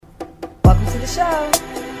the show.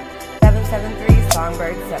 773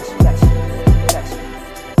 Songbird sessions.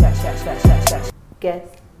 Guess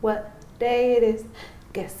what day it is?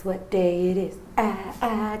 Guess what day it is?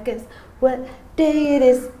 I guess what day it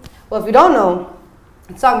is. Well, if you don't know,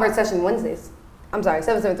 it's Songbird Session Wednesdays. I'm sorry,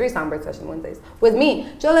 773 Songbird Session Wednesdays. With me,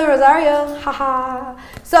 Jolie Rosario. Haha.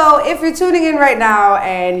 So if you're tuning in right now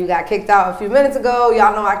and you got kicked out a few minutes ago,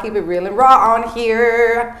 y'all know I keep it real and raw on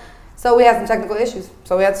here. So we had some technical issues.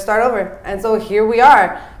 So we had to start over. And so here we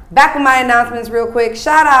are. Back with my announcements real quick.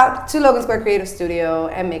 Shout out to Logan Square Creative Studio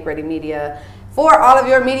and Make Ready Media. For all of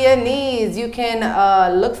your media needs, you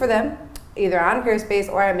can look for them either on Peerspace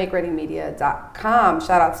or at MakeReadyMedia.com.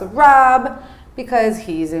 Shout out to Rob because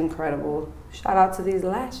he's incredible. Shout out to these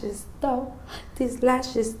lashes, though. These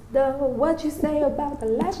lashes, though. What you say about the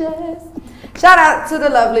lashes? Shout out to the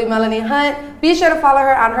lovely Melanie Hunt. Be sure to follow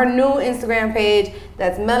her on her new Instagram page.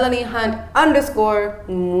 That's Melanie Hunt _moi.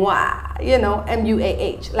 You know,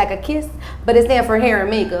 MUAH. Like a kiss, but it stands for hair and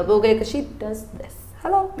makeup, okay? Because she does this.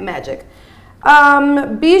 Hello, magic.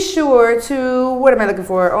 Be sure to, what am I looking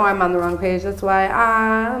for? Oh, I'm on the wrong page. That's why.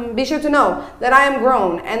 Be sure to know that I am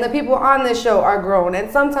grown and the people on this show are grown.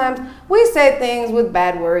 And sometimes we say things with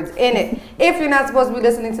bad words in it. If you're not supposed to be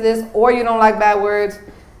listening to this or you don't like bad words,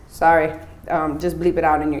 sorry. Just bleep it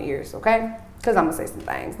out in your ears, okay? Because I'm going to say some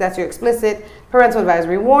things. That's your explicit parental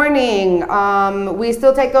advisory warning. We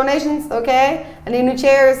still take donations, okay? I need new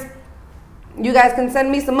chairs. You guys can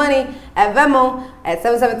send me some money at Venmo at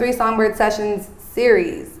 773 Songbird Sessions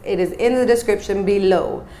Series. It is in the description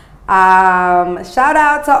below. Shout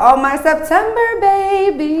out to all my September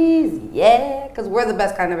babies. Yeah, because we're the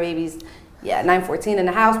best kind of babies. Yeah, 914 in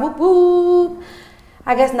the house. Whoop, whoop.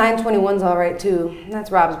 I guess 921's all right, too.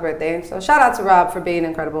 That's Rob's birthday. So shout out to Rob for being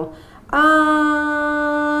incredible.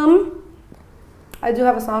 I do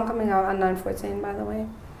have a song coming out on 914, by the way.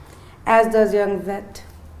 As does Young Vet.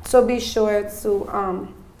 So be sure to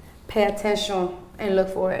pay attention and look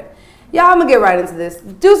for it. Y'all, I'm going to get right into this.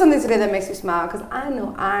 Do something today that makes you smile because I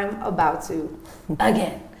know I'm about to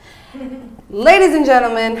again. Ladies and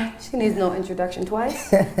gentlemen, she needs no introduction twice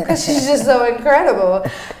because she's just so incredible.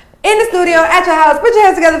 In the studio, at your house, put your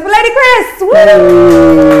hands together for Lady Cris. Woo!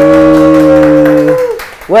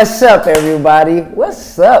 What's up, everybody?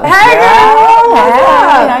 What's up, hey, girl.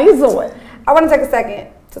 Hey, how you doing? I want to take a second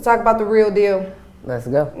to talk about the real deal. Let's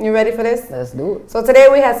go. You ready for this? Let's do it. So today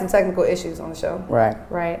we had some technical issues on the show. Right.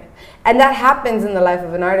 Right. And that happens in the life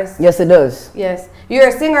of an artist. Yes, it does. Yes. You're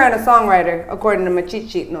a singer and a songwriter, according to my cheat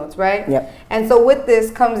sheet notes, right? Yep. And so with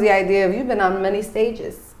this comes the idea of you've been on many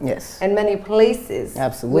stages. Yes. And many places.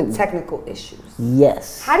 Absolutely. With technical issues.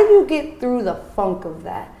 Yes. How do you get through the funk of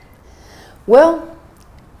that? Well,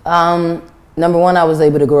 number one, I was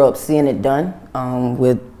able to grow up seeing it done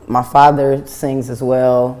with my father sings as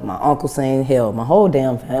well. My uncle sings. Hell, my whole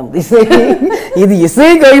damn family sings. Either you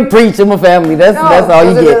sing or you preach in my family. That's all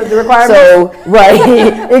you get. The requirements. So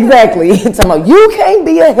right, exactly. Talking about you can't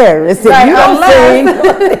be a Harris if you don't sing.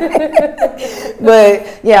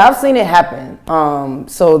 But yeah, I've seen it happen.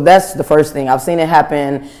 So that's the first thing. I've seen it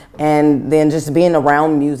happen, and then just being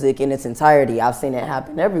around music in its entirety, I've seen it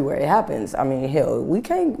happen everywhere. It happens. I mean, hell, we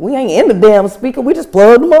ain't in the damn speaker. We just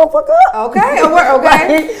plug the motherfucker up. Okay,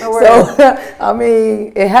 okay. So, I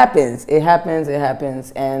mean, it happens. It happens. It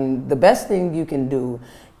happens. And the best thing you can do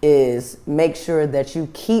is make sure that you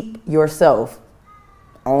keep yourself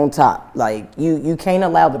on top. Like, you can't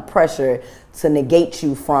allow the pressure to negate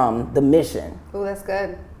you from the mission. Oh, that's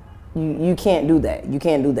good. You can't do that. You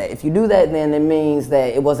can't do that. If you do that, then it means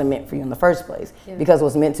that it wasn't meant for you in the first place. Yeah. Because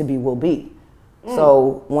what's meant to be will be.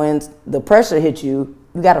 So when the pressure hits you,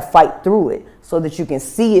 you got to fight through it so that you can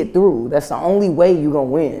see it through. That's the only way you're going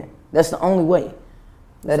to win. That's the only way.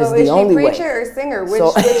 That is the only way. So is she preacher or singer?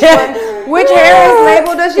 Which Harris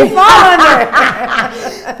label does she fall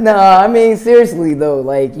under? No, I mean, seriously, though.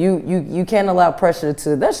 Like, you can't allow pressure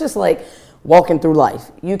to, that's just like walking through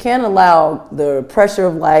life. You can't allow the pressure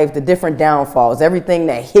of life, the different downfalls, everything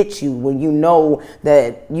that hits you when you know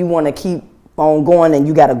that you want to keep on going and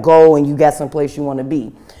you got to go and you got someplace you want to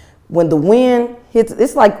be. When the wind hits,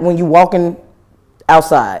 it's like when you're walking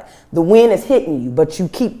outside. The wind is hitting you, but you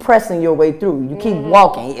keep pressing your way through. You keep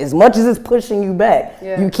walking. As much as it's pushing you back,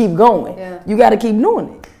 you keep going. Yeah. You got to keep doing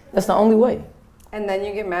it. That's the only way. And then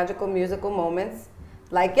you get magical musical moments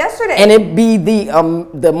like yesterday. And it be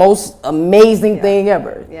the most amazing thing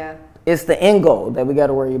ever. Yeah. It's the end goal that we got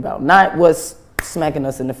to worry about, not what's smacking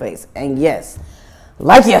us in the face. And yes,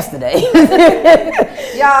 like yesterday.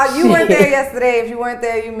 Y'all, you weren't there yesterday. If you weren't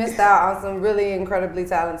there, you missed out on some really incredibly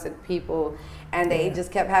talented people. And they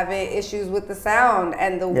just kept having issues with the sound.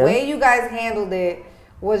 And the way you guys handled it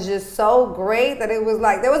was just so great that it was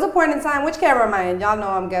like, there was a point in time, which camera am I in? Y'all know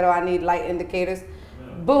I'm ghetto, I need light indicators.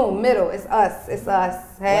 Boom, middle, it's us,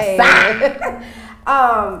 hey.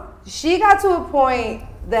 She got to a point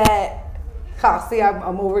that, oh, see,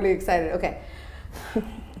 I'm overly excited, okay.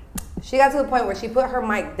 She got to the point where she put her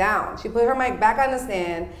mic down. She put her mic back on the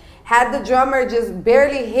stand, had the drummer just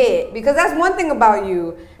barely hit, because that's one thing about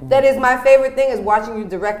you that is my favorite thing, is watching you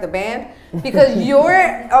direct the band, because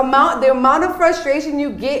the amount of frustration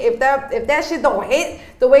you get if that shit don't hit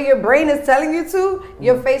the way your brain is telling you to,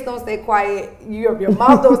 your face don't stay quiet, your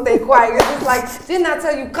mouth don't stay quiet. You're just like, didn't I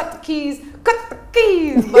tell you cut the keys? But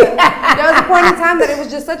there was a point in time that it was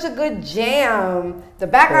just such a good jam. The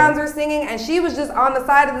backgrounds were singing, and she was just on the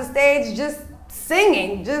side of the stage just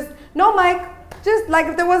singing, just no mic. Just like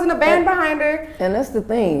if there wasn't a band behind her. And that's the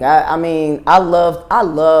thing. I mean, I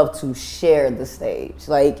love to share the stage.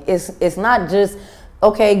 Like it's not just,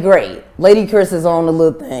 okay, great, Lady Cris is on the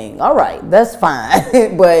little thing. All right, that's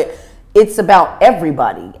fine. But it's about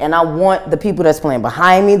everybody. And I want the people that's playing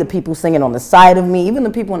behind me, the people singing on the side of me, even the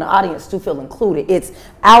people in the audience to feel included. It's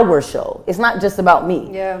our show. It's not just about me.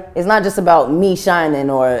 Yeah. It's not just about me shining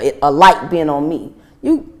or a light being on me.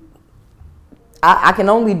 I can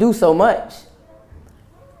only do so much.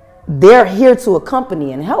 They're here to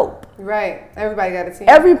accompany and help. Right. Everybody got a team.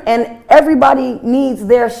 Everybody needs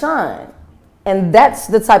their shine. And that's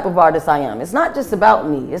the type of artist I am. It's not just about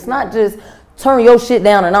me. It's not just turn your shit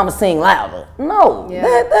down and I'ma sing louder. No,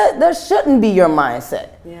 that shouldn't be your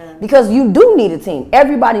mindset. Yeah. Because you do need a team.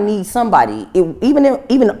 Everybody needs somebody,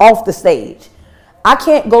 even off the stage. I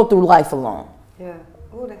can't go through life alone. Yeah.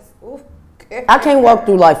 Ooh, I can't walk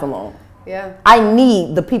through life alone. Yeah. I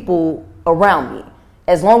need the people around me.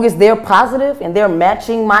 As long as they're positive and they're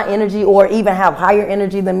matching my energy or even have higher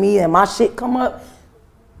energy than me and my shit come up,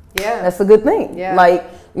 yeah, that's a good thing. Yeah. Like,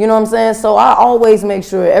 you know what I'm saying? So I always make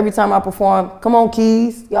sure every time I perform, come on,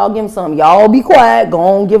 Keys, y'all give him something. Y'all be quiet, go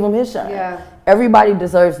on, give him his shine. Yeah. Everybody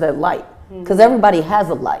deserves that light because everybody has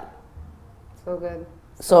a light. So good.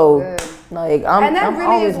 So good. Like, and that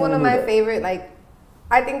really is one of my favorite, like,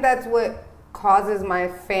 I think that's what causes my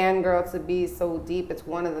fangirl to be so deep. It's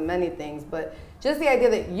one of the many things, but just the idea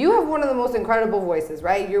that you have one of the most incredible voices,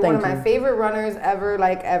 right? You're one of my favorite runners ever,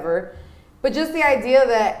 like ever. But just the idea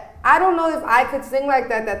that I don't know if I could sing like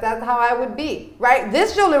that, that's how I would be, right?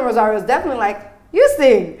 This Jolene Rosario is definitely like, you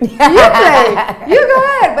sing, you play, you go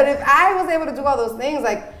ahead. But if I was able to do all those things,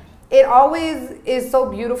 like, it always is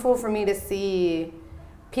so beautiful for me to see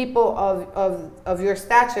people of your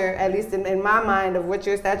stature, at least in my mind, of what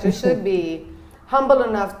your stature should be, humble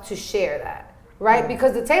enough to share that. Right?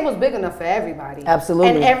 Because the table's big enough for everybody.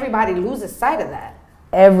 Absolutely. And everybody loses sight of that.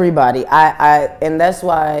 Everybody. And that's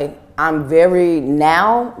why I'm very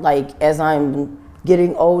now, like, as I'm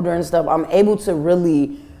getting older and stuff, I'm able to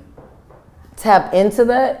really tap into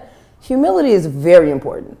that. Humility is very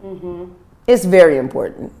important. Mm-hmm. It's very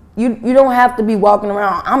important. You don't have to be walking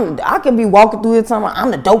around. I can be walking through here talking about I'm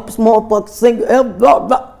the dopest motherfucker singer ever, blah,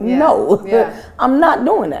 blah. Yeah. No. Yeah. I'm not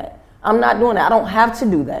doing that. I don't have to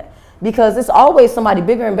do that. Because it's always somebody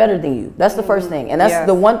bigger and better than you. That's the first thing. And that's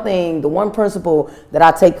the one principle that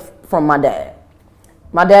I take from my dad.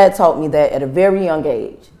 My dad taught me that at a very young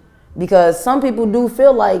age. Because some people do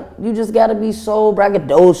feel like you just got to be so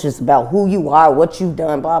braggadocious about who you are, what you've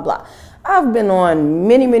done, blah, blah. I've been on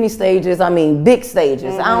many, many stages. I mean, big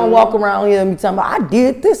stages. I don't walk around here and be talking about, I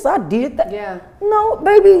did this, I did that. Yeah. No,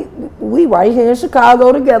 baby, we right here in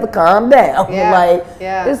Chicago together. Calm down. Yeah. Like,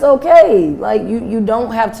 it's okay. Like, you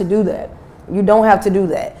don't have to do that. You don't have to do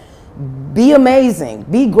that. Be amazing.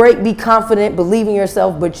 Be great. Be confident. Believe in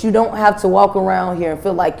yourself. But you don't have to walk around here and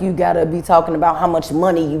feel like you got to be talking about how much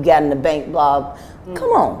money you got in the bank, blah.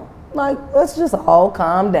 Come on. Like, let's just all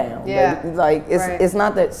calm down. Yeah. Like, it's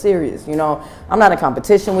not that serious, you know. I'm not in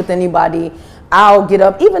competition with anybody. I'll get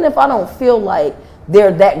up, even if I don't feel like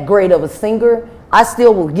they're that great of a singer, I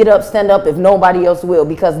still will get up, stand up if nobody else will,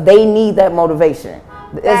 because they need that motivation.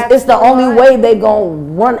 It's the only way they gonna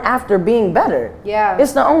run after being better. Yeah.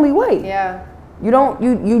 It's the only way. Yeah. You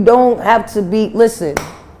don't have to be, listen,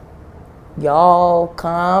 y'all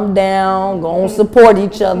calm down, go and support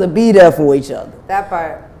each other, be there for each other. That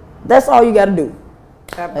part. That's all you got to do.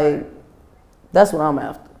 That part. That's what I'm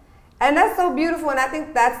after. And that's so beautiful. And I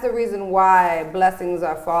think that's the reason why blessings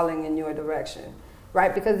are falling in your direction,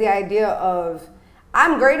 right? Because the idea of,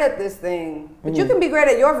 I'm great at this thing, but you can be great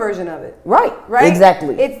at your version of it. Right. Right?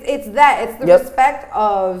 Exactly. It's that. It's the respect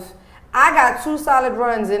of, I got 2 solid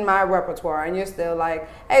runs in my repertoire, and you're still like,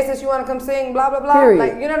 hey, sis, you want to come sing, blah, blah, blah. Period.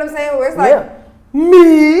 Like, you know what I'm saying? Where it's like,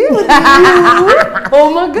 Me?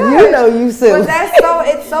 Oh my God. You know you silly. But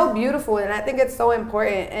it's so beautiful, and I think it's so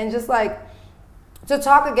important. And just like to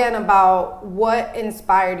talk again about what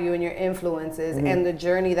inspired you and your influences and the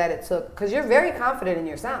journey that it took, because you're very confident in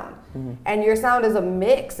your sound, and your sound is a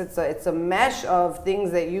mix. It's a mesh of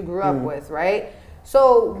things that you grew up with, right?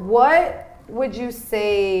 So what would you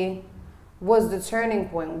say was the turning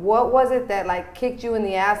point? What was it that like kicked you in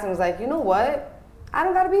the ass and was like, you know what? I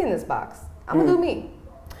don't gotta be in this box. I'm gonna do me.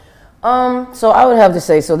 So I would have to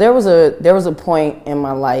say, so there was a point in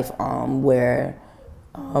my life where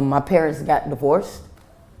my parents got divorced,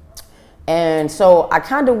 and so I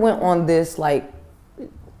kind of went on this like,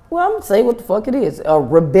 well, I'm gonna say what the fuck it is, a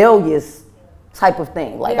rebellious type of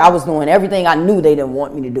thing. Like I was doing everything I knew they didn't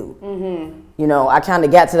want me to do. You know, I kind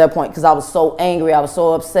of got to that point because I was so angry, I was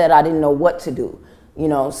so upset, I didn't know what to do. You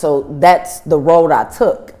know, so that's the road I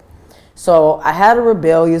took. So I had a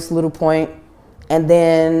rebellious little point, and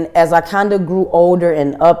then as I kind of grew older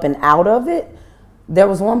and up and out of it, there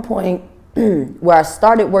was one point where I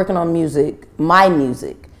started working on music, my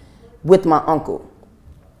music, with my uncle.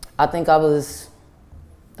 I think I was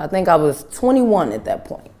 21 at that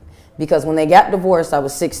point, because when they got divorced, I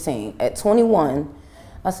was 16. At 21,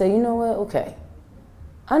 I said, you know what, okay,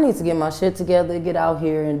 I need to get my shit together, get out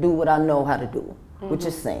here and do what I know how to do, which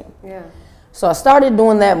is sing. Yeah. So I started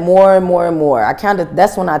doing that more and more and more.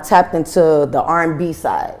 That's when I tapped into the R&B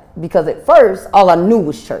side, because at first all I knew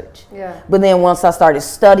was church. Yeah. But then once I started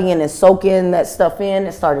studying and soaking that stuff in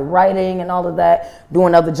and started writing and all of that,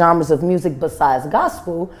 doing other genres of music besides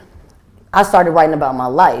gospel, I started writing about my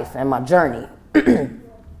life and my journey.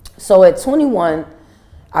 So at 21,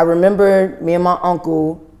 I remember me and my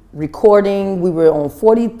uncle recording. We were on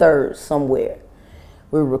 43rd somewhere.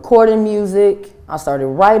 We were recording music. I started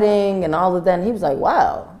writing and all of that. And he was like,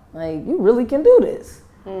 wow, like you really can do this.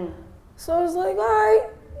 So I was like, all right,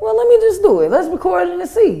 well, let me just do it. Let's record it and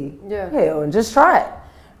see. Yeah. Hell, and just try it.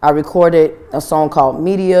 I recorded a song called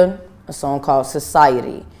Media, a song called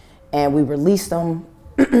Society. And we released them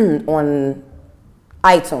on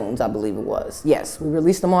iTunes, I believe it was. Yes, we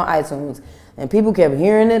released them on iTunes. And people kept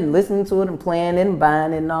hearing it and listening to it and playing it and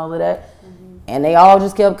buying it and all of that. And they all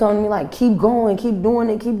just kept coming to me like, keep going, keep doing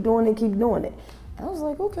it, keep doing it, keep doing it. And I was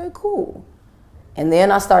like, okay, cool. And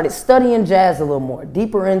then I started studying jazz a little more,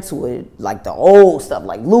 deeper into it, like the old stuff,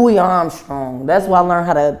 like Louis Armstrong. That's why I learned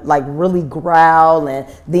how to like really growl, and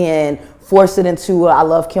then force it into, I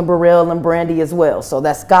love Kim Burrell and Brandy as well. So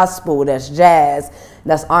that's gospel, that's jazz,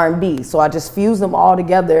 that's R&B. So I just fused them all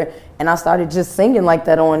together, and I started just singing like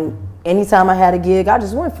that on anytime I had a gig. I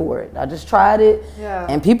just went for it. I just tried it,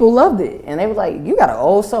 and people loved it. And they were like, you got an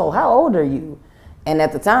old soul. How old are you? And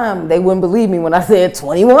at the time, they wouldn't believe me when I said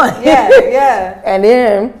 21. Yeah. And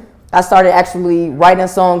then I started actually writing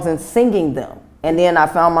songs and singing them. And then I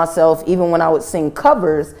found myself, even when I would sing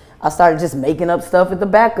covers, I started just making up stuff at the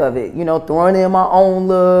back of it, you know, throwing in my own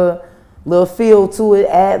little feel to it,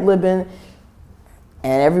 ad-libbing.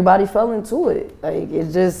 And everybody fell into it. Like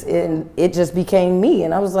it just became me.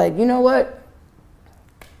 And I was like, you know what?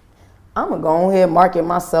 I'm gonna go ahead and market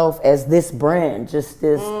myself as this brand, just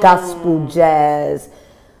this gospel jazz.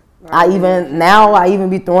 Right. I even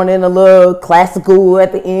be throwing in a little classical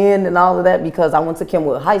at the end and all of that, because I went to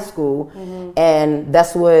Kenwood High School, and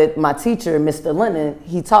that's what my teacher, Mr. Lennon,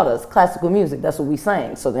 he taught us classical music. That's what we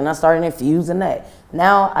sang. So then I started infusing that.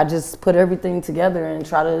 Now I just put everything together and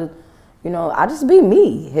try to, you know, I just be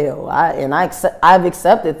me. Hell, I've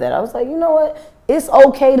accepted that. I was like, you know what? It's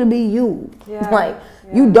okay to be you. Yeah.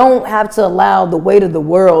 You don't have to allow the weight of the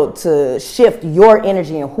world to shift your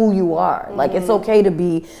energy and who you are. Like, it's okay to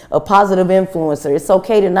be a positive influencer. It's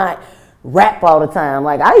okay to not rap all the time.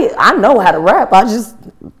 Like, I know how to rap.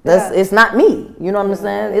 It's not me. You know what I'm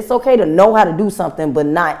saying? It's okay to know how to do something, but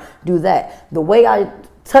not do that. The way I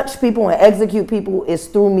touch people and execute people is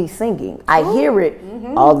through me singing. I hear it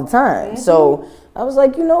all the time. So I was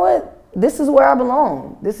like, you know what? This is where I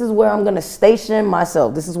belong. This is where I'm going to station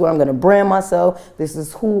myself. This is where I'm going to brand myself. This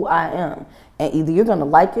is who I am. And either you're going to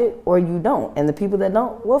like it or you don't. And the people that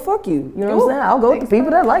don't, well, fuck you. You know what I'm saying? I'll go with the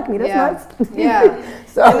people that like me. That's nice. Yeah.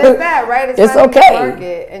 So and it's that, right? It's okay.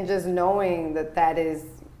 Market and just knowing that is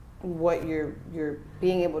what you're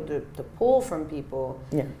being able to pull from people.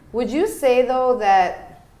 Yeah. Would you say, though,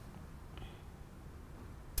 that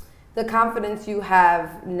the confidence you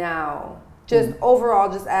have now, just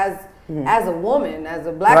overall, just as a woman, as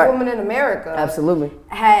a black woman in America, absolutely,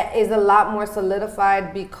 is a lot more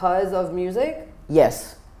solidified because of music?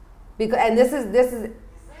 Yes. And this is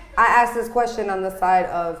I asked this question on the side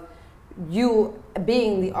of you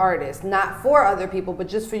being the artist, not for other people, but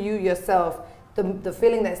just for you yourself. the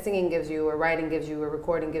feeling that singing gives you, or writing gives you, or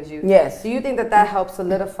recording gives you. Yes. Do you think that helps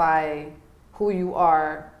solidify who you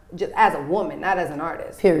are just as a woman, not as an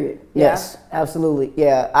artist? Period. Yeah? Yes, absolutely.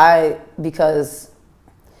 Yeah, because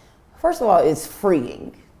first of all, it's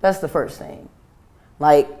freeing. That's the first thing.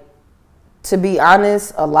 Like, to be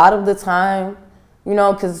honest, a lot of the time, you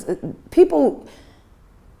know, because people,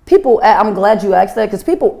 I'm glad you asked that, because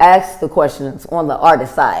people ask the questions on the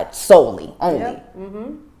artist side solely, only, Yep.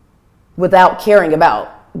 Mm-hmm. without caring about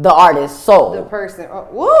the artist's soul. The person. Oh,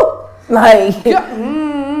 woo! Like, Yeah.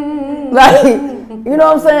 like, you know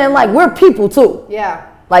what I'm saying? Like, we're people too. Yeah.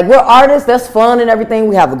 Like, we're artists, that's fun and everything.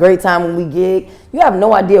 We have a great time when we gig. You have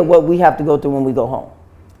no idea what we have to go through when we go home.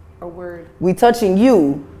 A word. We touching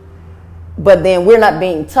you, but then we're not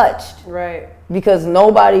being touched. Right. Because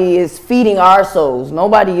nobody is feeding our souls.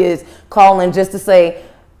 Nobody is calling just to say,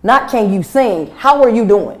 not can you sing, how are you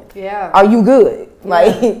doing? Yeah. Are you good? Yeah.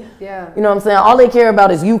 Like, yeah. You know what I'm saying? All they care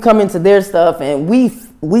about is you coming to their stuff, and we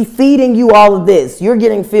feeding you all of this. You're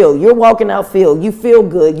getting filled. You're walking out filled. You feel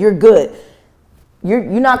good. You're good. You're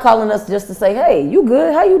not calling us just to say, hey, you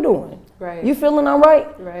good? How you doing? Right. You feeling all right?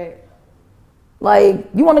 Right. Like,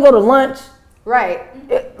 you want to go to lunch? Right.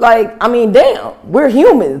 I mean, damn, we're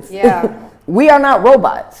humans. Yeah. We are not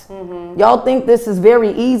robots. Mm-hmm. Y'all think this is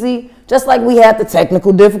very easy? Just like we had the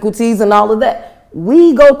technical difficulties and all of that.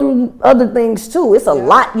 We go through other things too. It's a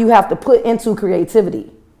lot you have to put into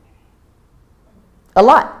creativity. A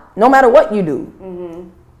lot, no matter what you do. Mm-hmm.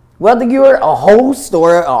 Whether you're a host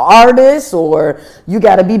or an artist, or you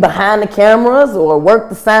got to be behind the cameras or work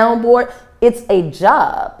the soundboard, it's a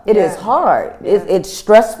job. It is hard. Yeah. It's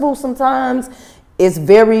stressful sometimes. It's we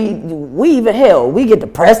get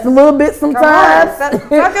depressed a little bit sometimes. Talk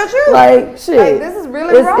your truth. Like, shit. Like, this is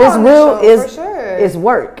really raw. It's real. For sure. It's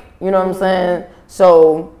work. You know what I'm saying?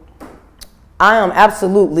 So I am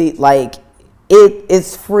absolutely, like,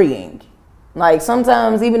 it's freeing. Like,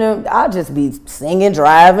 sometimes even if I just be singing,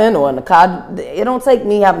 driving, or in the car, it don't take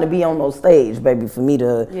me having to be on no stage, baby, for me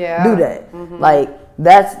to do that. Mm-hmm. Like,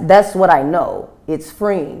 that's what I know. It's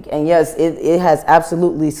freeing. And yes, it has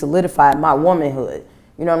absolutely solidified my womanhood.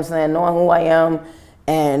 You know what I'm saying? Knowing who I am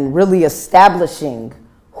and really establishing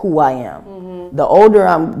who I am. Mm-hmm. The older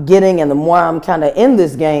I'm getting and the more I'm kind of in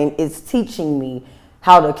this game, it's teaching me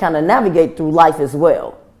how to kind of navigate through life as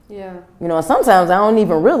well. Yeah. You know, sometimes I don't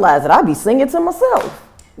even realize that I be singing to myself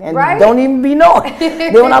and don't even be knowing.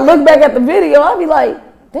 Then when I look back at the video, I'll be like,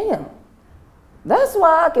 damn, that's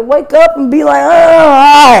why I can wake up and be like, oh, all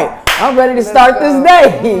right, I'm ready to start this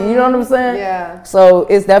day. You know what I'm saying? Yeah. So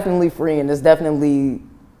it's definitely freeing. It's definitely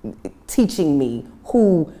teaching me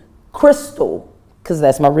who Crystal, because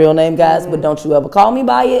that's my real name, guys, but don't you ever call me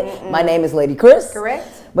by it. Mm-mm. My name is Lady Cris. Correct.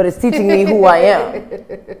 But it's teaching me who I am.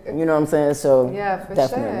 You know what I'm saying? So yeah, for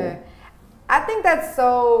definitely. Sure. I think that's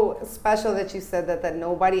so special that you said that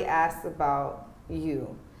nobody asks about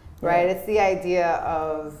you, right? Yeah. It's the idea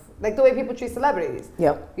of, like, the way people treat celebrities.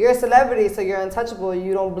 Yep. You're a celebrity, so you're untouchable.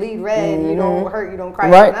 You don't bleed red. You don't hurt. You don't cry.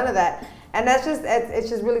 Right. None of that. And it's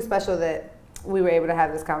just really special that we were able to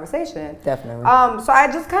have this conversation. Definitely. So I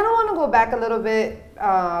just kind of want to go back a little bit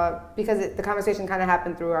because the conversation kind of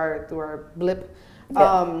happened through our blip.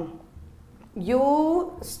 Yeah.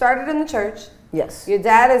 You started in the church. Yes. Your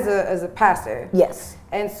dad is a pastor. Yes.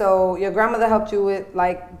 And so your grandmother helped you with,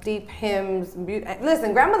 like, deep hymns.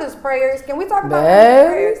 Listen, grandmother's prayers. Can we talk about grandmother's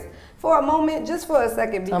prayers for a moment, just for a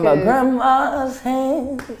second? Because about grandma's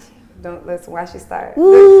hands. Don't listen. Why she start?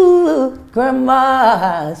 Ooh,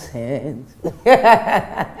 grandma's hands.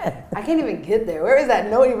 I can't even get there. Where is that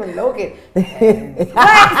note even located?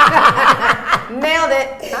 Nailed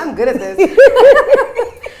it. I'm good at this.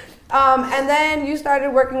 And then you started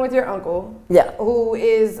working with your uncle. Yeah. Who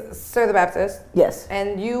is Sir the Baptist. Yes.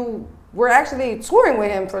 And you were actually touring with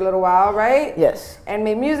him for a little while, right? Yes. And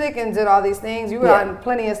made music and did all these things. You were on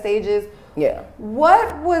plenty of stages. Yeah.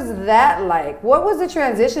 What was that like? What was the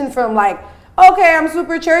transition from, like, okay, I'm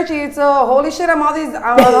super churchy, to holy shit, I'm on all these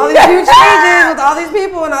huge stages with all these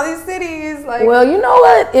people in all these cities? Like, well, you know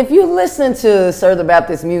what? If you listen to Sir the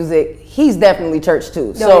Baptist music, he's definitely church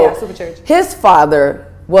too. So yeah, super church. His father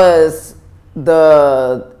was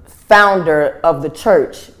the founder of the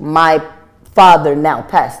church my father now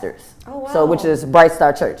pastors. Oh, wow. So, which is Bright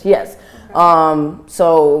Star Church. Yes.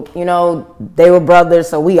 So, you know, they were brothers,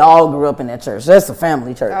 so we all grew up in that church. That's a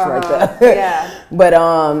family church right there. Yeah. But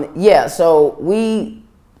yeah, so we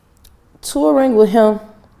touring with him,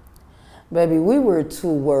 baby, we were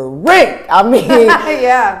touring. I mean,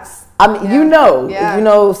 yeah. I mean, yeah. You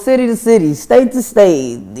know, city to city, state to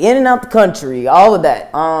state, in and out the country, all of that.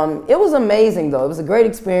 It was amazing though. It was a great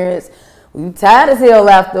experience. we tired as hell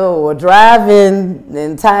after, or driving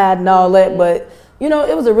and tired and all that. But you know,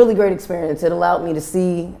 it was a really great experience. It allowed me to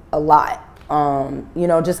see a lot. You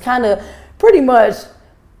know, just kind of pretty much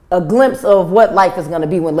a glimpse of what life is going to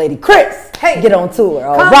be when Lady Cris get on tour.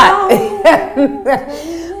 All right.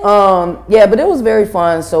 Yeah, but it was very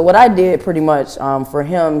fun. So what I did pretty much for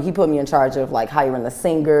him, he put me in charge of like hiring the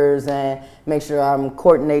singers and make sure I'm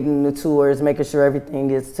coordinating the tours, making sure everything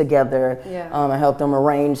is together. Yeah. I helped them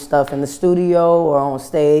arrange stuff in the studio or on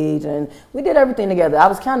stage, and we did everything together. I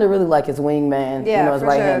was kind of really like his wingman, yeah, you know, his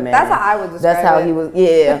right hand man. That's how I would describe it. That's how he was.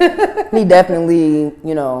 Yeah, he definitely,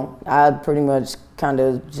 you know, I pretty much kind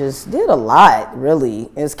of just did a lot. Really,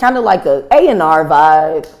 it's kind of like a A&R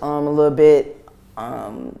vibe, a little bit.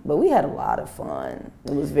 But we had a lot of fun.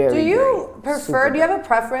 It was very. Do you great. prefer? Do you have a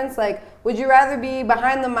preference? Like, would you rather be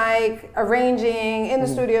behind the mic, arranging in the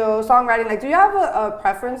studio, songwriting? Like, do you have a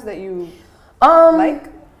preference that you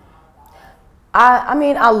like? I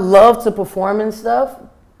mean, I love to perform and stuff.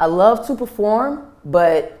 I love to perform,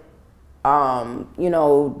 but you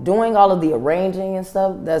know, doing all of the arranging and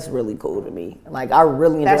stuff, that's really cool to me. Like, I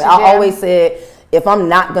really enjoy it. I always said, if I'm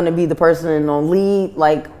not gonna be the person on lead,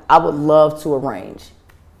 like, I would love to arrange.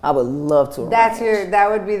 I would love to arrange. That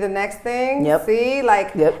would be the next thing. Yep. See,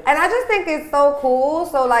 like, yep. And I just think it's so cool.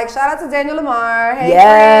 So, like, shout out to Daniel Lamar. Hey,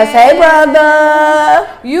 yes, Cris. Hey, brother.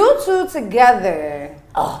 You two together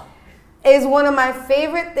is one of my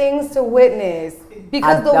favorite things to witness.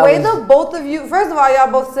 Because the way the both of you, first of all,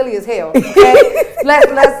 y'all both silly as hell. Okay?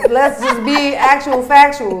 let's just be actual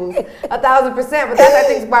factuals, 1,000%. But that's, I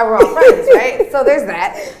think, why we're all friends, right? So there's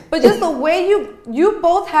that. But just the way you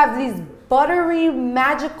both have these buttery,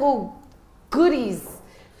 magical goodies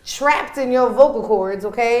trapped in your vocal cords,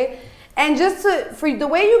 okay? And just for the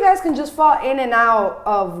way you guys can just fall in and out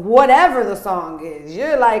of whatever the song is.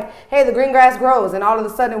 You're like, hey, the green grass grows, and all of a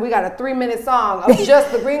sudden we got a 3-minute song of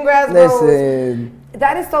just the green grass grows. Listen.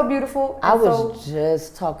 That is so beautiful. I was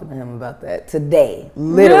just talking to him about that today.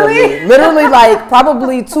 Literally. Really? Literally, like,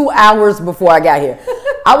 probably 2 hours before I got here.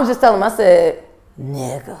 I was just telling him, I said,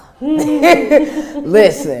 nigga,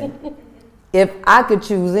 listen, if I could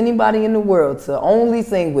choose anybody in the world to only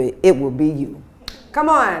sing with, it would be you. Come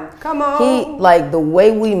on. Like, the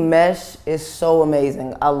way we mesh is so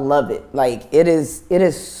amazing. I love it. Like, it is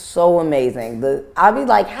so amazing. I be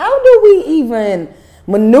like, how do we even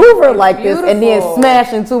maneuver like this and then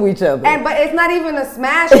smash into each other? But it's not even a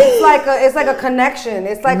smash. It's like a connection.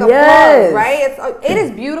 It's like a plug, right? It is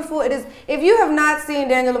beautiful. It is. If you have not seen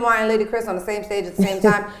Daniel Lamar and Lady Cris on the same stage at the same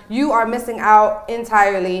time, you are missing out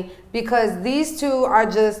entirely, because these two are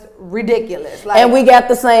just ridiculous. Like, and we got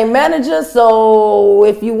the same manager, so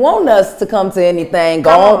if you want us to come to anything,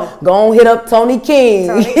 go on hit up Tony King.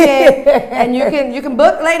 And you can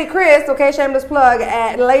book Lady Cris, okay, shameless plug,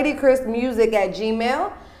 at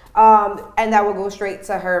ladycrismusic@gmail.com, and that will go straight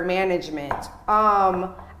to her management.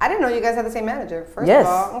 I didn't know you guys had the same manager. First of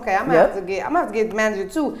all, okay, I'm gonna have to get the manager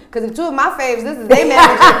too, because if two of my faves, this is their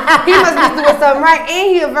manager. He must be doing something right,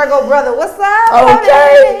 and he a Virgo brother. What's up?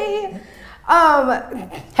 Okay.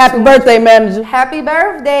 Happy birthday, manager. Happy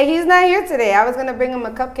birthday. He's not here today. I was gonna bring him a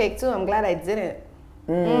cupcake too. I'm glad I didn't.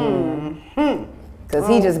 Because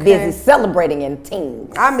he just busy celebrating in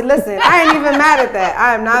teens. I mean, listen, I ain't even mad at that.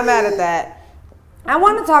 I am not mad at that. I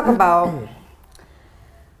want to talk about.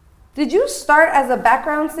 Did you start as a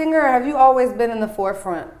background singer, or have you always been in the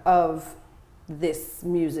forefront of this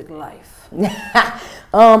music life? I've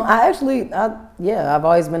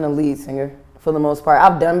always been a lead singer for the most part.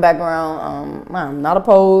 I've done background. I'm not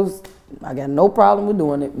opposed. I got no problem with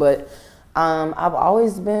doing it, but I've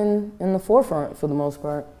always been in the forefront for the most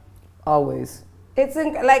part. Always.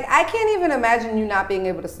 Like, I can't even imagine you not being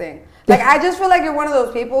able to sing. Like, I just feel like you're one of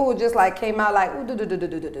those people who just like came out like, like,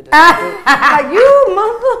 you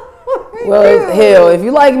mother. Well, hell, if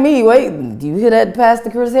you like me, wait, do you hear that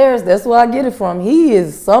Pastor Chris Harris? That's where I get it from. He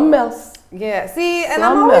is something else. Yeah, see, and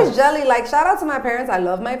I'm always jelly. Like, shout out to my parents. I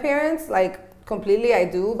love my parents, like, completely, I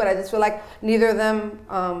do. But I just feel like neither of them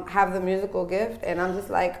have the musical gift. And I'm just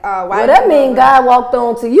like, why? Well, that mean God walked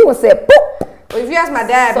on to you and said, boop. Well, if you ask my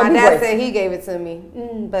dad said he gave it to me.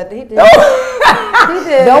 But he did. Oh. He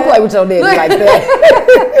did. Don't play with your daddy like that.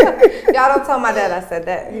 Y'all don't tell my dad I said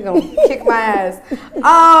that. He's going to kick my ass.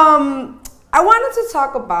 I wanted to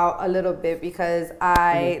talk about a little bit, because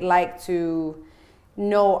I like to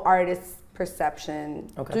know artists' perception.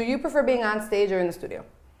 Okay. Do you prefer being on stage or in the studio?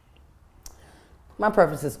 My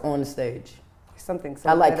preference is on the stage. Something so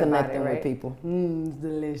I like connecting with people. It's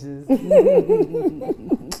delicious.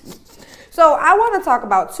 So I want to talk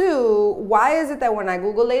about too, why is it that when I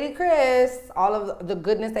Google Lady Cris, all of the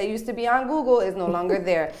goodness that used to be on Google is no longer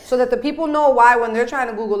there? So that the people know why when they're trying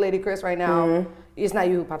to Google Lady Cris right now, it's not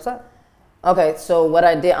you who pops up. Okay, so what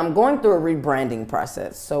I did, I'm going through a rebranding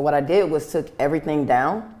process. So what I did was took everything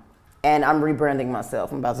down and I'm rebranding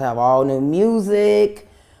myself. I'm about to have all new music,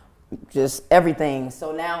 just everything.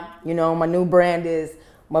 So now, you know, my new brand is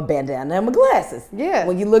my bandana and my glasses. Yeah.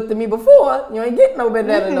 When you looked at me before, you ain't getting no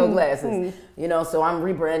bandana and no glasses. You know, so I'm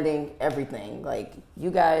rebranding everything. Like,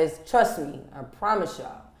 you guys, trust me, I promise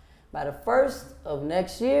y'all, by the 1st of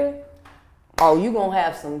next year, oh, you gonna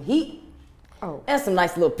have some heat. Oh. And some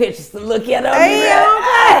nice little pictures to look at. Hey,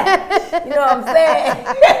 you know what I'm saying?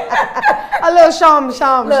 A little sham.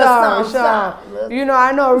 You know,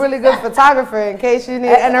 I know a really good photographer in case you need,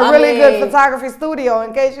 and a really good photography studio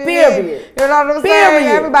in case you need. You know what I'm saying?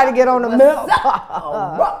 Everybody get on the mill.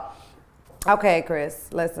 Okay, Cris,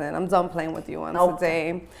 listen, I'm done playing with you on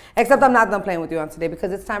today. Except I'm not done playing with you on today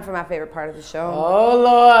because it's time for my favorite part of the show. Oh,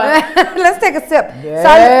 Lord. Let's take a sip.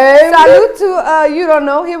 Salute to You Don't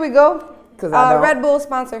Know. Here we go. Red Bull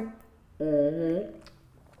sponsor. Please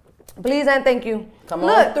and thank you. Come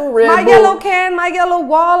on through Red Bull. My yellow can, my yellow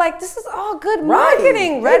wall, like this is all good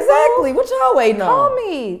marketing. Red exactly. Bull. What y'all waiting on? Call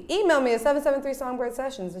me. Email me at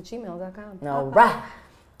 773songbirdsessions@gmail.com.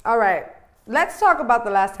 All right. Let's talk about the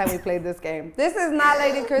last time we played this game. This is not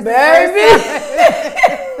Lady Cris's first time.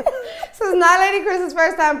 This is not Lady Cris's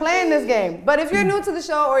first time playing this game. But if you're new to the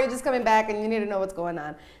show or you're just coming back and you need to know what's going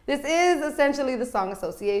on, this is essentially the song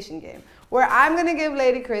association game, where I'm going to give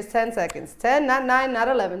Lady Cris 10 seconds. 10, not 9, not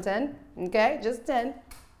 11, 10. Okay, just 10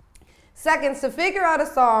 seconds to figure out a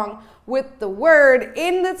song with the word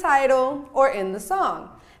in the title or in the song.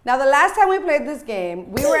 Now, the last time we played this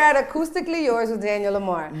game, we were at Acoustically Yours with Daniel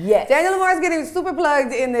Lamar. Yes. Daniel Lamar is getting super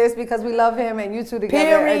plugged in this because we love him and you two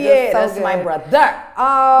together are just so that's good. my brother.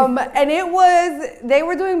 And they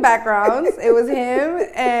were doing backgrounds. It was him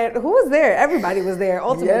and who was there? Everybody was there,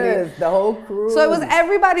 ultimately. Yes, the whole crew. So it was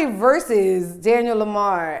everybody versus Daniel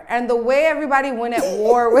Lamar. And the way everybody went at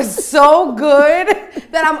war was so good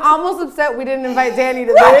that I'm almost upset we didn't invite Danny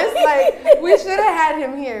to this. Like, we should have had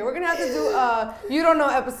him here. We're going to have to do a You Don't Know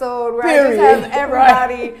episode where I just have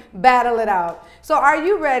everybody battle it out. So are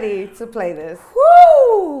you ready to play this?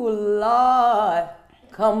 Woo, Lord,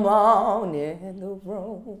 come on in the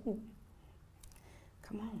room.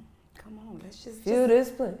 Come on, let's just feel this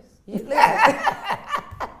place.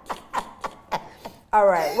 All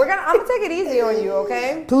right, I'm gonna take it easy on you,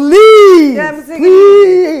 okay? Please, yeah, I'm gonna take it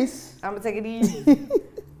easy. I'm gonna take it easy.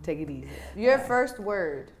 Take it easy. Your first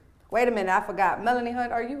word. Wait a minute, I forgot. Melanie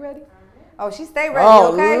Hunt, are you ready? Oh, she stay ready,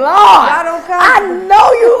 okay? Lord. Y'all don't come. I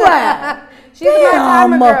know you are. She's my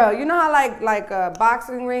timer girl. You know how like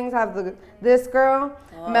boxing rings have this girl?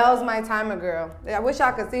 Mel's my timer girl. I wish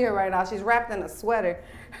y'all could see her right now. She's wrapped in a sweater.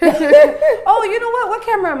 Oh, you know what? What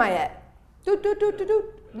camera am I at?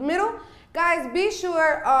 Middle? Guys, be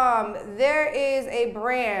sure there is a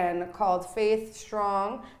brand called Faith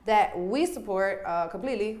Strong that we support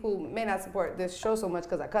completely, who may not support this show so much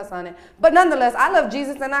because I cuss on it. But nonetheless, I love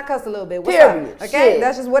Jesus and I cuss a little bit. What's up? Okay?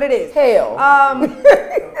 That's just what it is. Hell.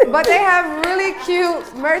 But they have really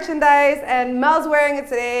cute merchandise and Mel's wearing it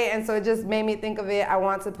today, and so it just made me think of it. I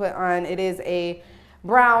want to put on, it is a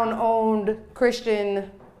Brown-owned Christian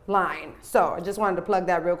line. So I just wanted to plug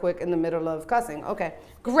that real quick in the middle of cussing. Okay,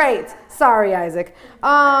 great. Sorry, Isaac.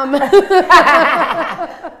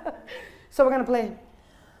 So we're gonna play.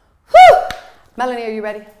 Whew! Melanie, are you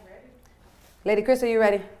ready? Lady Cris, are you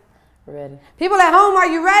ready? Ready. People at home, are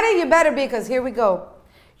you ready? You better be, because here we go.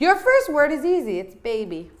 Your first word is easy. It's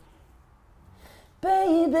baby.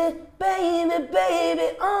 Baby, baby,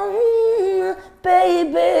 baby,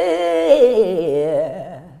 baby.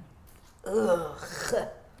 Ugh.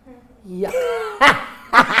 Yeah.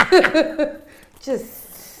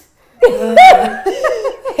 Just. Hell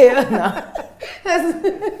no.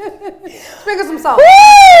 Sprinkle some salt.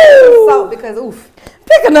 Salt, because oof.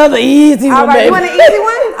 Pick another easy one, all right, baby. You want an easy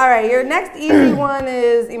one? All right, your next easy one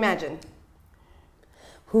is imagine.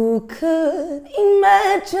 Who could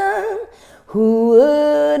imagine? Who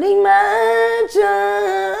would imagine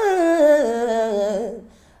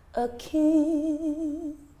a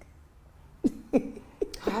king?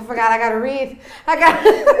 Oh, I forgot I gotta read.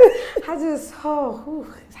 It's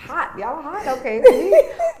hot. Y'all are hot? Okay.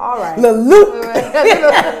 All right.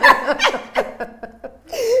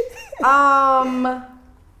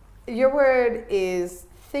 Your word is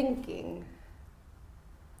thinking.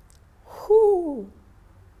 Whoo.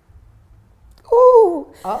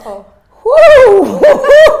 Ooh. Uh-oh. Woo.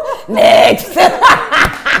 Next.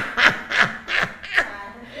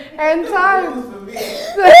 Hey, 10 times.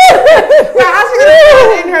 How's she gonna do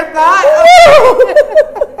it in her thought?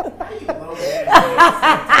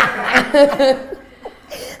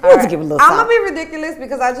 Let's give it a little I'm gonna be ridiculous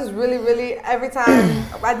because I just really every time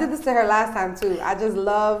I did this to her last time too. I just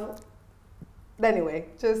love. Anyway,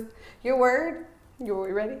 just your word. You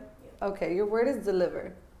ready? Okay, your word is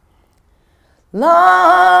deliver. Lord,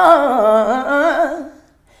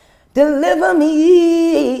 deliver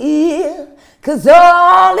me, 'cause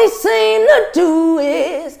all they seem to do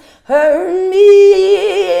is hurt me,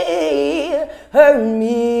 hurt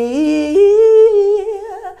me.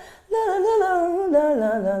 La la la la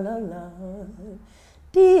la la la la.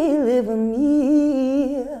 Deliver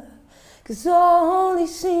me, 'cause all they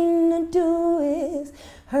seem to do is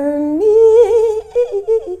hurt me.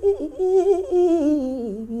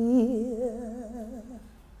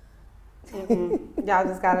 Y'all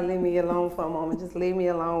just gotta leave me alone for a moment. Just leave me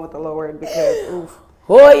alone with the Lord because oof.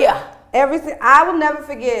 Oh yeah. Everything I will never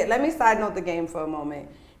forget. Let me side note the game for a moment.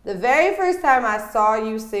 The very first time I saw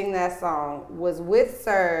you sing that song was with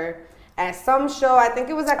Sir at some show. I think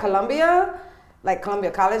it was at Columbia, like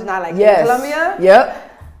Columbia College, not like in Columbia. Yep.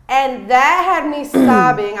 And that had me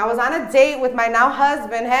sobbing. I was on a date with my now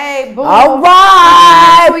husband. Hey, boom. All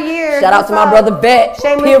right. 2 years. Shout out to my brother Bet.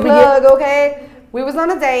 Shameless plug, okay? We was on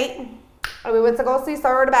a date. We went to go see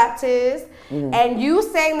Sir the Baptist. And you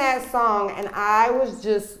sang that song, and I was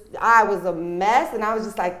a mess. And I was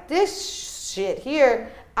just like, this shit here.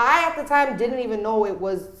 I, at the time, didn't even know it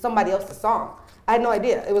was somebody else's song. I had no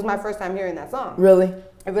idea. It was my first time hearing that song. Really?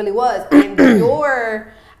 It really was. And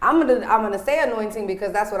I'm gonna say anointing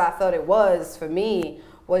because that's what I felt it was for me,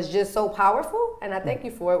 was just so powerful, and I thank you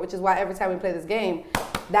for it, which is why every time we play this game,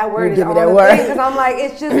 that word is on the thing, because I'm like,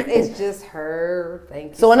 it's just her.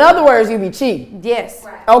 Thank you. So in other words, you be cheating. Yes.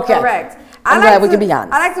 Right. Okay. Correct. I'm glad we can be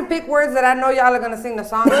honest. I like to pick words that I know y'all are gonna sing the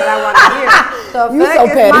songs that I want to hear. So You so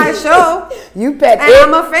it's petty. my show. You petty. And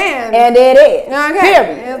I'm a fan. And it is. Okay.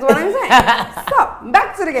 Period. That's what I'm saying. So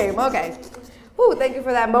back to the game. Okay. Ooh, thank you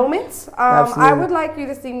for that moment. I would like you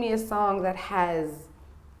to sing me a song that has.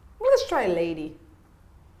 Let's try "Lady."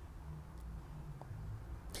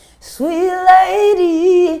 Sweet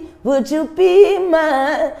lady, would you be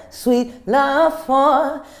my sweet love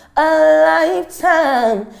for a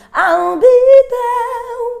lifetime? I'll be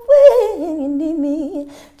there when you need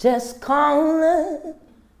me. Just call and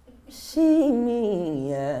see me.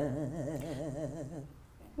 Yeah.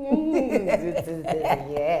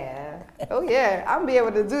 Oh yeah. I'll be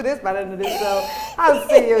able to do this by the end of this show. I'll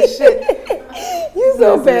see your shit. You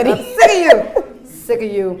so petty. I'm sick of you. Sick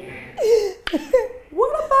of you.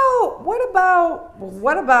 What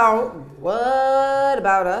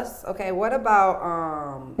about us? Okay, what about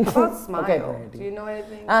smile? Okay, do you know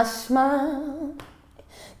anything? I smile,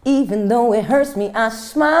 even though it hurts me, I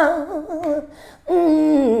smile.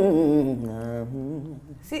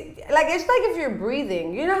 See, like it's like if you're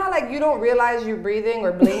breathing. You know how like you don't realize you're breathing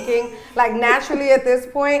or blinking? Like naturally at this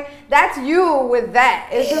point, that's you with that.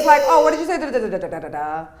 It's just like, oh, what did you say? Okay,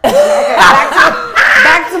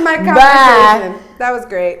 back to my conversation. Bye. That was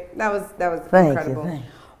great. That was incredible. Thank you.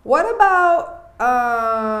 What about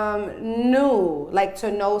new, like to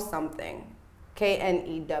know something?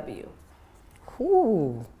 KNEW.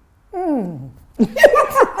 Ooh.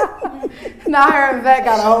 Now her and Vet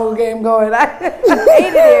got a whole game going. I hate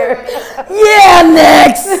it here. Yeah,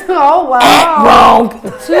 next. Oh wow. Wrong.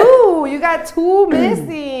 2. You got 2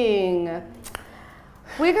 missing.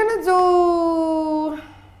 We're gonna do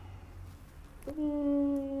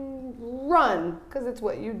run, because it's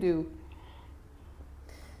what you do.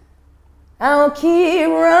 I'll keep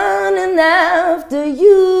running after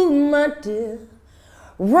you, my dear.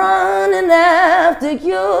 Running after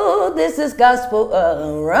you. This is gospel.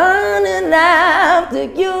 Running after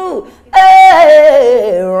you.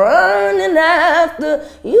 Hey, running after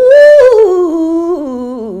you.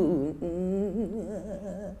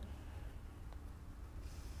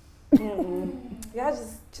 Y'all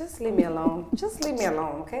just leave me alone. Just leave me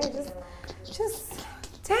alone, okay? Just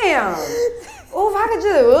damn. Oh, if I could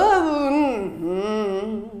just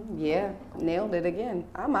yeah, nailed it again.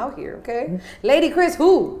 I'm out here, okay? Lady Cris,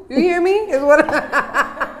 who? You hear me? Is what I'm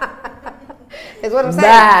saying.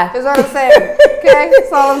 Bye. Is what I'm saying. Okay?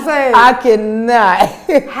 That's all I'm saying. I cannot.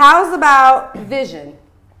 How's about vision?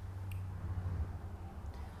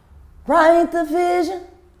 Write the vision,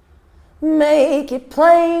 make it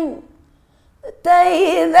plain. The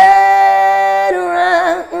day that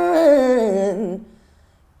run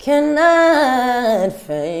cannot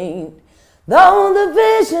faint. Though the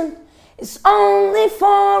vision is only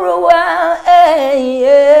for a while.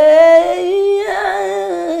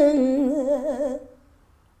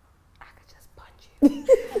 I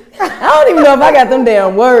don't even know if I got them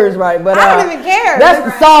damn words right, but I don't even care. That's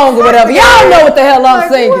the song or whatever. Y'all know what the hell I'm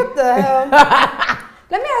singing. What the hell?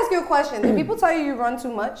 Let me ask you a question. Did people tell you run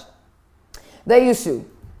too much? They used to.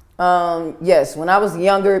 Yes, when I was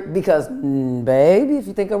younger, because baby, if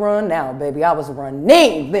you think I run now, baby, I was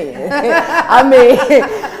running then. I mean,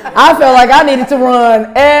 I felt like I needed to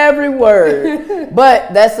run every word.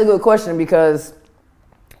 But that's a good question, because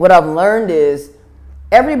what I've learned is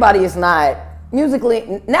everybody is not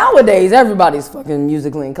musically, nowadays everybody's fucking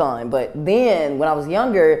musically inclined. But then when I was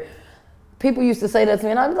younger, people used to say that to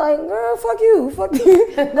me and I'd be like, girl, fuck you,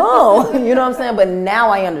 no, you know what I'm saying? But now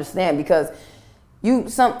I understand, because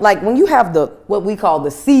like when you have what we call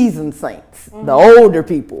the seasoned saints, the older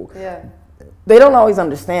people, they don't always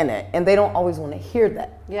understand that, and they don't always want to hear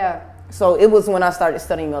that. Yeah. So it was when I started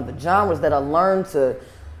studying other genres that I learned to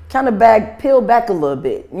kind of peel back a little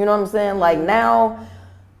bit. You know what I'm saying? Like now,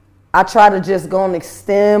 I try to just go and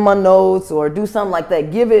extend my notes or do something like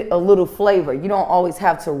that. Give it a little flavor. You don't always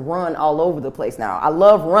have to run all over the place now. I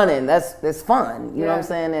love running. That's fun. You know what I'm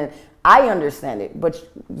saying? And I understand it, but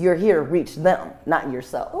you're here to reach them, not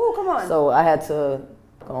yourself. Oh, come on. So I had to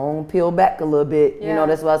go and peel back a little bit. You know,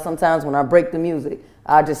 that's why sometimes when I break the music,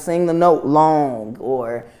 I just sing the note long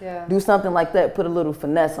or do something like that, put a little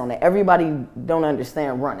finesse on it. Everybody don't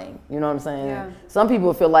understand running. You know what I'm saying? Yeah. Some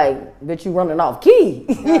people feel like that you running off key.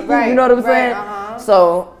 Right. You know what I'm saying? Uh-huh.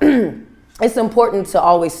 So it's important to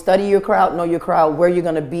always study your crowd, know your crowd, where you're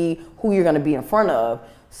going to be, who you're going to be in front of,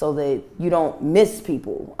 so that you don't miss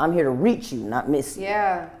people. I'm here to reach you, not miss you.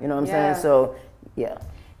 Yeah. You know what I'm saying? So, yeah.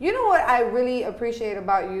 You know what I really appreciate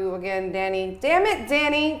about you again, Danny? Damn it,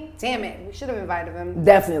 Danny. Damn it. We should have invited him.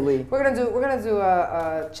 Definitely. We're gonna do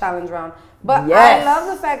a challenge round. But I love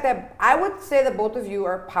the fact that I would say that both of you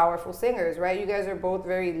are powerful singers, right? You guys are both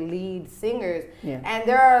very lead singers. Yeah. And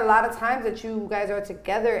there are a lot of times that you guys are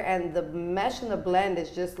together and the mesh and the blend is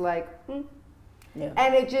just like, yeah.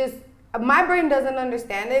 And it just, my brain doesn't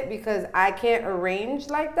understand it because I can't arrange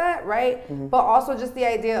like that, right? Mm-hmm. But also just the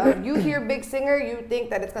idea of you hear big singer, you think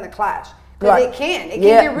that it's gonna clash. Because it can. It can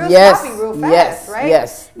get real sloppy real fast, right?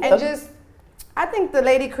 Yes. And just, I think the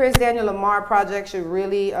Lady Cris Daniel Lamar project should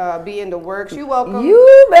really be in the works. You welcome.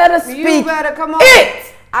 You better speak. You better come on.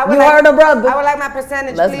 Heard a brother. I would like my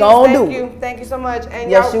percentage, Let's please. go and Thank do you. it. Thank you so much. And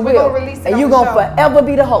yes, you will. We're gonna release it and on you're the gonna show. forever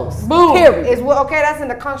be the host. Boom. Period. Okay, that's in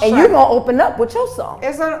the contract. And you're gonna open up with your song.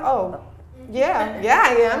 It's yeah,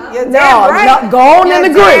 I am. You're damn right. No, go on in the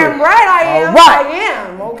green. Damn right I am. All right. I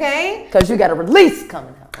am, okay? Because you got a release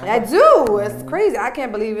coming out. I do. It's crazy. I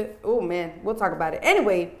can't believe it. Oh, man. We'll talk about it.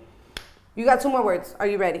 Anyway, you got 2 more words. Are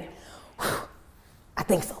you ready? I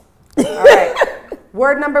think so. All right.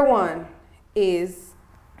 Word number 1 is,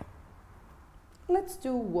 let's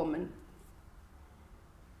do woman.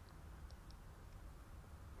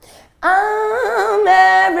 I'm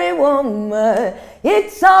every woman,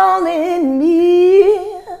 it's all in me.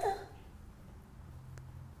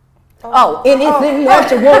 Anything that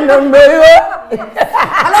you want to do.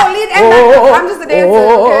 Hello, lead and I'm just a dancer,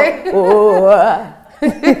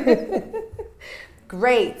 okay?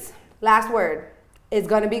 Great. Last word. It's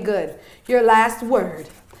going to be good. Your last word,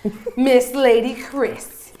 Miss Lady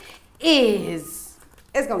Cris, is,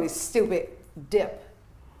 it's going to be stupid, dip.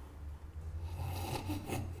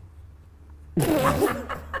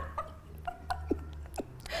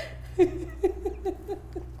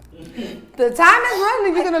 The time is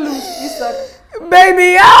running. You're gonna lose. You suck,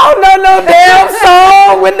 baby. I don't know no damn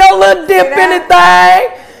song with no little dip in it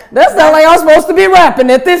thing. That sounds like I'm supposed to be rapping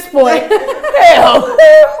at this point. Hell,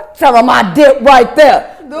 tell them I dip right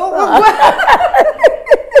there.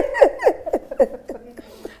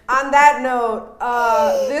 On that note,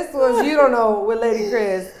 this was You Don't Know with Lady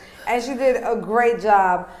Cris, and she did a great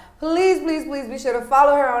job. Please, please, please be sure to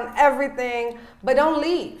follow her on everything, but don't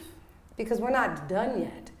leave because we're not done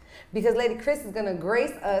yet. Because Lady Cris is going to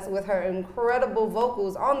grace us with her incredible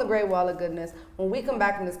vocals on the Great Wall of Goodness when we come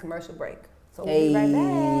back from this commercial break. So we'll be right back.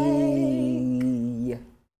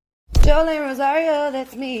 Jolene Rosario,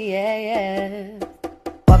 that's me, yeah.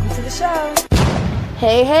 Welcome to the show.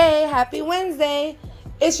 Hey, happy Wednesday.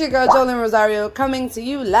 It's your girl Jolene Rosario coming to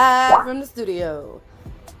you live from the studio.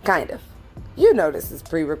 Kind of. You know this is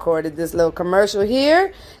pre-recorded, this little commercial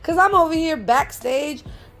here, because I'm over here backstage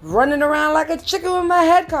running around like a chicken with my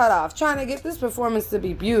head cut off, trying to get this performance to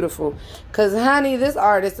be beautiful. Because, honey, this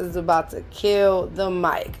artist is about to kill the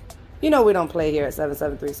mic. You know we don't play here at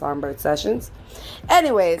 773 Songbird Sessions.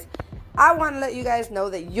 Anyways, I want to let you guys know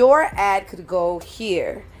that your ad could go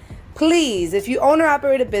here. Please, if you own or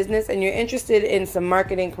operate a business and you're interested in some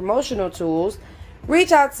marketing promotional tools,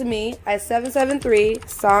 reach out to me at 773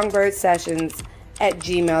 Songbird Sessions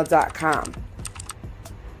 773Songbird@gmail.com.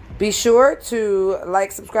 Be sure to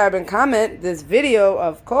like, subscribe, and comment this video,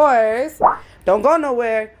 of course. Don't go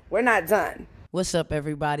nowhere. We're not done. What's up,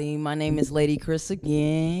 everybody? My name is Lady Cris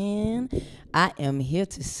again. I am here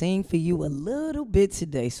to sing for you a little bit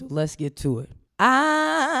today, so let's get to it.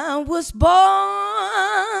 I was born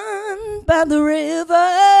by the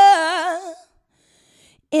river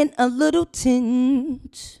in a little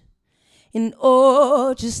tent, and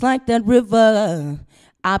oh, just like that river,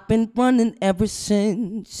 I've been running ever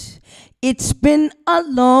since. It's been a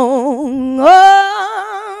long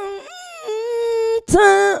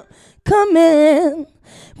time coming,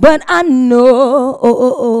 but I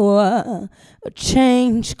know a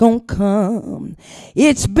change gon' come.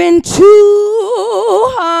 It's been too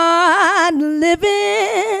hard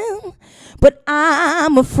living, but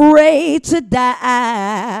I'm afraid to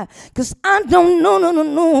die, 'cause I don't know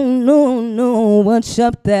what's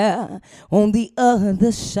up there on the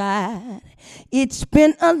other side. It's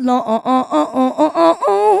been a long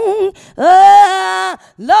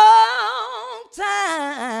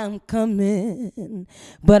time coming,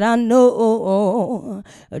 but I know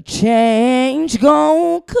a change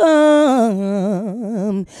gon'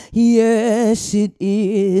 come. Yes, it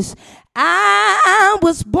is. I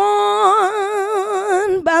was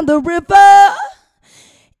born by the river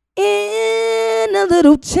in a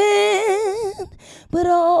little tent, but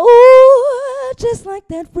oh, just like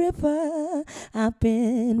that river, I've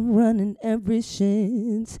been running ever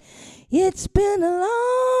since. It's been a long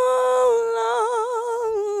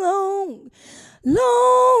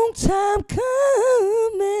time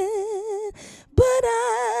coming, but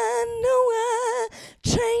I know a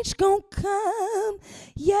change gon' come.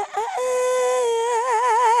 Yes,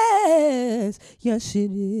 yes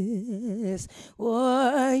it is.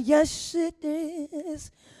 Oh, yes it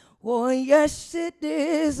is. Oh, yes it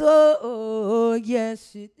is. Oh,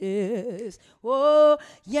 yes it is. Oh,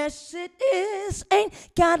 yes it is. Ain't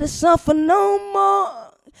gotta suffer no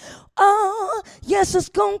more. Oh, yes, it's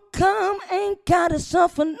gonna come. Ain't gotta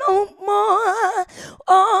suffer no more.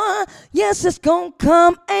 Oh, yes, it's gonna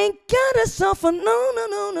come. Ain't gotta suffer no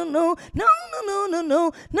more.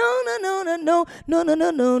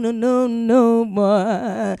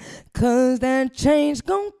 'Cause that change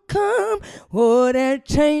gonna come. Oh, that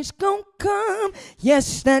change gonna come.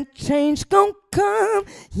 Yes, that change gonna come.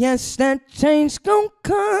 Yes, that change gonna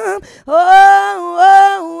come.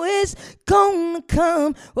 Oh, it's gonna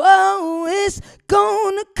come. Oh, it's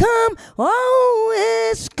gonna come. Oh,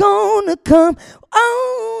 it's gonna come.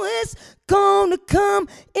 Oh, it's gonna come.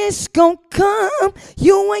 It's gonna come.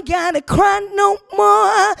 You ain't gotta cry no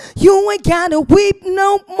more. You ain't gotta weep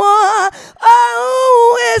no more.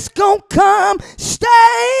 Oh, it's gonna come.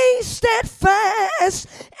 Stay steadfast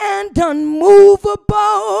and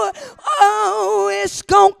unmovable. Oh, it's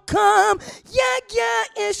gonna come. Yeah,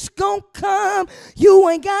 it's gonna come. You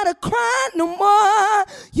ain't gotta cry no more.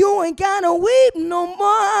 You ain't gotta weep no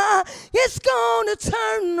more. It's gonna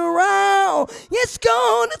turn around. It's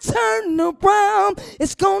gonna turn around.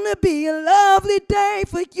 It's gonna be a lovely day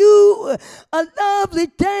for you. A lovely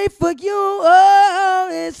day for you. Oh,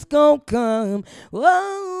 it's gonna come.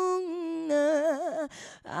 Oh,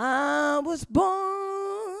 I was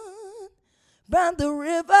born by the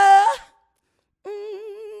river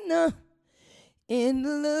in a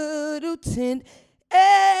little tent,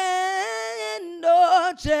 and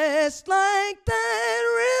oh, just like that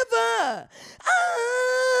river,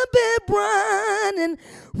 I've been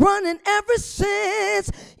running ever since.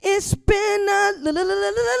 It's been a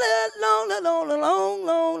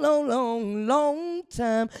long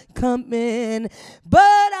time coming, but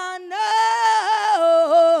I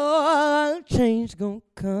know change gon'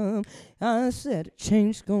 come. I said a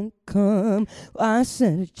change gon' come. I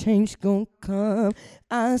said a change gon' come.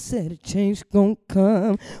 I said a change gon'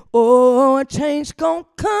 come. Oh, a change gon'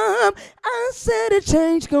 come. I said a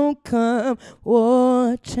change gon' come.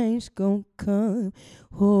 Oh, a change gon' come.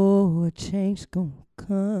 Oh, a change gon'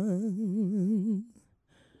 come.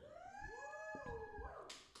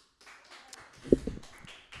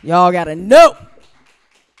 Y'all gotta know.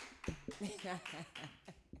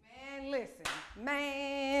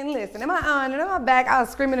 Man, listen. Am I on? Am I back? I was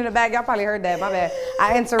screaming in the back. Y'all probably heard that. My bad.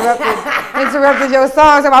 I interrupted your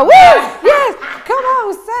song. So I'm like, woo! Yes! Come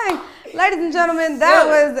on, sing. Ladies and gentlemen, that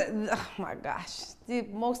was, oh my gosh, the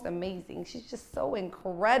most amazing. She's just so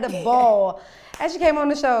incredible. As she came on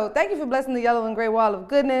the show, thank you for blessing the yellow and gray wall of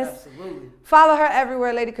goodness. Absolutely. Follow her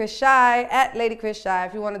everywhere, Lady Cris Shy, at Lady Cris Shy.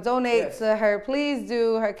 If you want to donate to her, please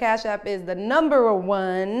do. Her Cash App is the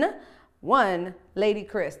 #1 One, Lady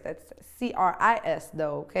Cris. That's Cris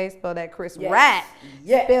though, okay? Spell that Cris Yes. right.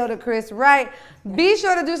 Yes. Spell the Cris right. Be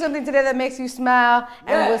sure to do something today that makes you smile.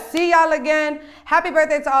 And we'll see y'all again. Happy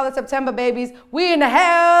birthday to all the September babies. We in the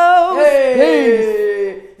house.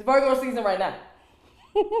 Hey. It's Virgo season right now.